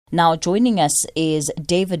Now, joining us is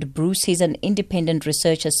David Bruce. He's an independent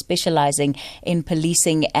researcher specialising in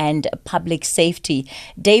policing and public safety.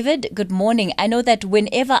 David, good morning. I know that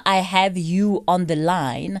whenever I have you on the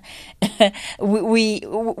line, we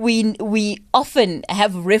often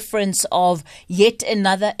have reference of yet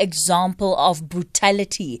another example of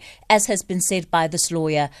brutality, as has been said by this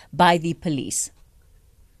lawyer, by the police.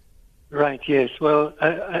 Right, yes. Well,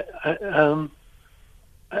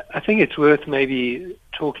 I think it's worth maybe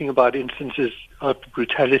talking about instances of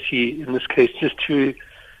brutality in this case, just to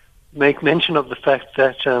make mention of the fact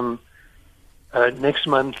that next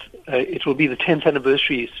month it will be the 10th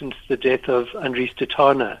anniversary since the death of Andries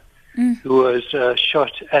Tatana, who was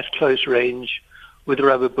shot at close range with a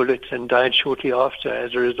rubber bullet and died shortly after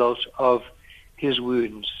as a result of his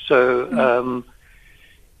wounds. So,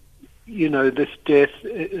 this death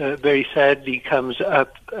very sadly comes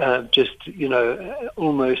up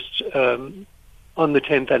almost on the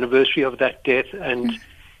 10th anniversary of that death, and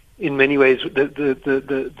in many ways the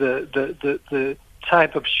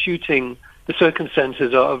type of shooting, the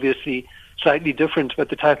circumstances are obviously slightly different, but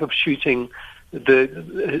the type of shooting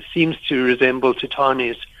seems to resemble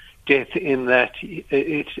Tatani's death in that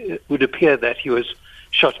it would appear that he was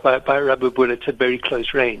shot by rubber bullets at very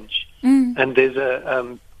close range, and there's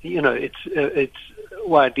it's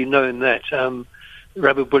widely known that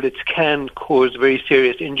rubber bullets can cause very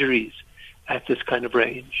serious injuries at this kind of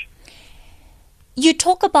range. You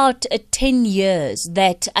talk about 10 years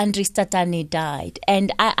that Andries Tatana died,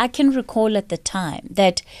 and I can recall at the time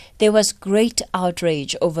that there was great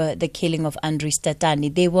outrage over the killing of Andries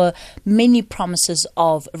Tatana. There were many promises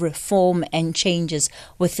of reform and changes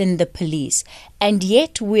within the police, and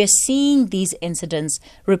yet we're seeing these incidents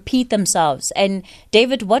repeat themselves. And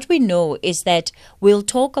David, what we know is that we'll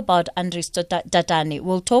talk about Andries Tatana,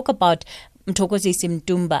 we'll talk about Mthokozisi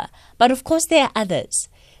Mtumba, but of course there are others.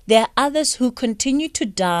 There are others who continue to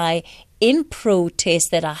die in protests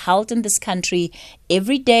that are held in this country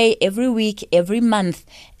every day, every week, every month,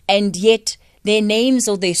 and yet their names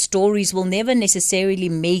or their stories will never necessarily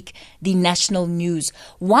make the national news.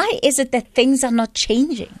 Why is it that things are not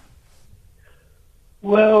changing?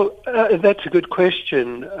 Well, that's a good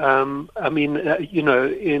question. In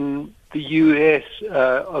the U.S.,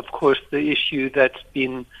 of course, the issue that's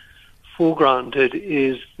been foregrounded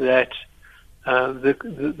is that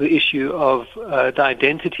the issue of the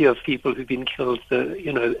identity of people who've been killed,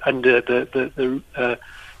 under the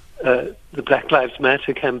Black Lives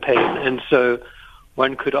Matter campaign, and so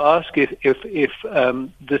one could ask if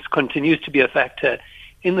this continues to be a factor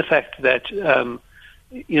in the fact that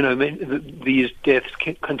these deaths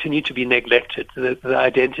continue to be neglected, the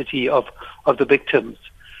identity of the victims.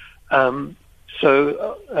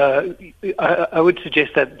 So I would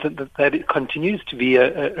suggest that it continues to be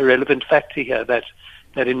a relevant factor here. That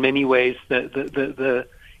in many ways the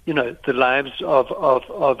lives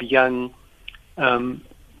of young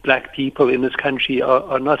black people in this country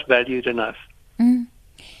are not valued enough.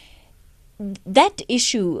 That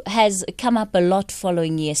issue has come up a lot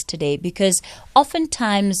following yesterday, because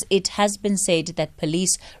oftentimes it has been said that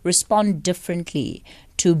police respond differently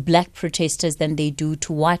to black protesters than they do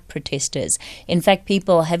to white protesters. In fact,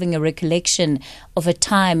 people are having a recollection of a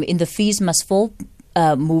time in the Fees Must Fall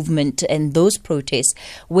movement and those protests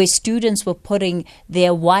where students were putting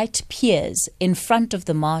their white peers in front of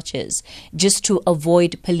the marchers just to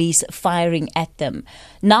avoid police firing at them.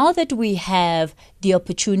 Now that we have the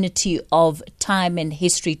opportunity of time and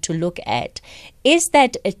history to look at, is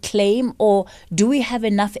that a claim, or do we have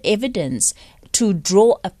enough evidence to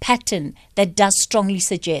draw a pattern that does strongly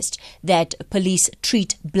suggest that police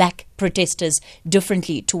treat black protesters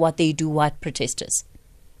differently to what they do white protesters?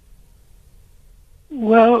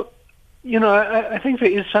 Well, I think there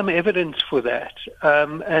is some evidence for that,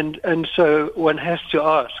 and so one has to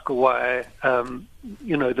ask why, the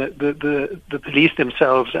police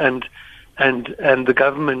themselves and the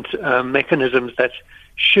government mechanisms that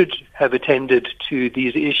should have attended to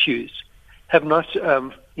these issues have not,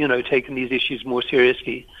 taken these issues more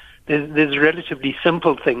seriously. There's relatively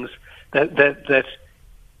simple things that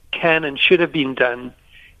can and should have been done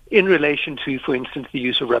in relation to, for instance, the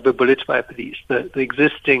use of rubber bullets by police, the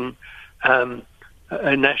existing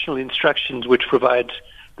national instructions which provide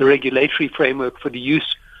the regulatory framework for the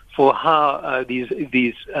use for how these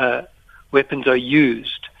weapons are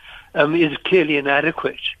used is clearly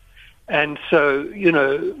inadequate. And so,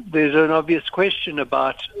 there's an obvious question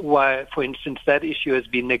about why, for instance, that issue has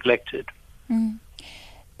been neglected.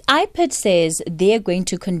 IPID says they're going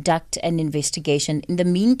to conduct an investigation. In the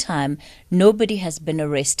meantime, nobody has been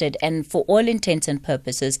arrested, and for all intents and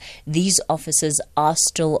purposes, these officers are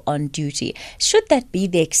still on duty. Should that be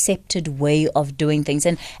the accepted way of doing things?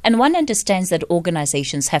 And one understands that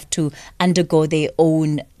organizations have to undergo their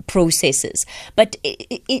own processes. But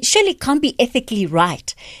it surely can't be ethically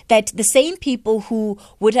right that the same people who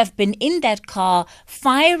would have been in that car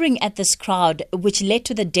firing at this crowd, which led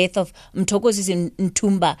to the death of Mthokozisi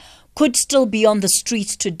Ntumba, could still be on the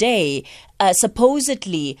streets today,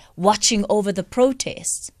 supposedly watching over the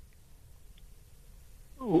protests.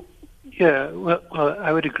 Yeah, well,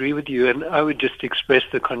 I would agree with you, and I would just express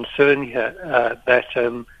the concern here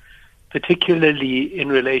that particularly in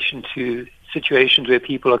relation to situations where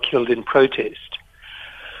people are killed in protest,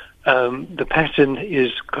 the pattern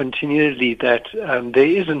is continually that there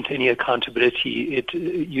isn't any accountability. It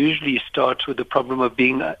usually starts with the problem of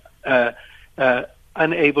being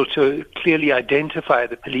unable to clearly identify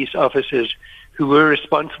the police officers who were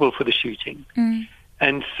responsible for the shooting.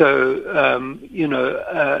 And so,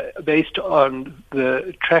 based on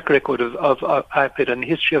the track record of IPID and the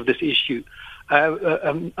history of this issue,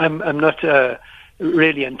 I'm not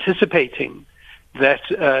really anticipating that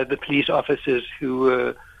the police officers who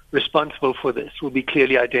were responsible for this will be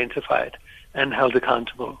clearly identified and held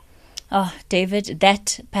accountable. Oh, David,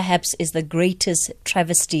 that perhaps is the greatest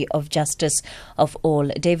travesty of justice of all.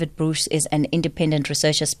 David Bruce is an independent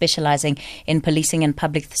researcher specializing in policing and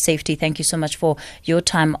public safety. Thank you so much for your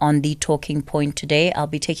time on The Talking Point today. I'll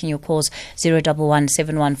be taking your calls 011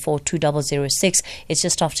 714 2006. It's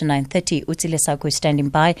just after 9:30. Utsile Sako is standing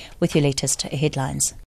by with your latest headlines.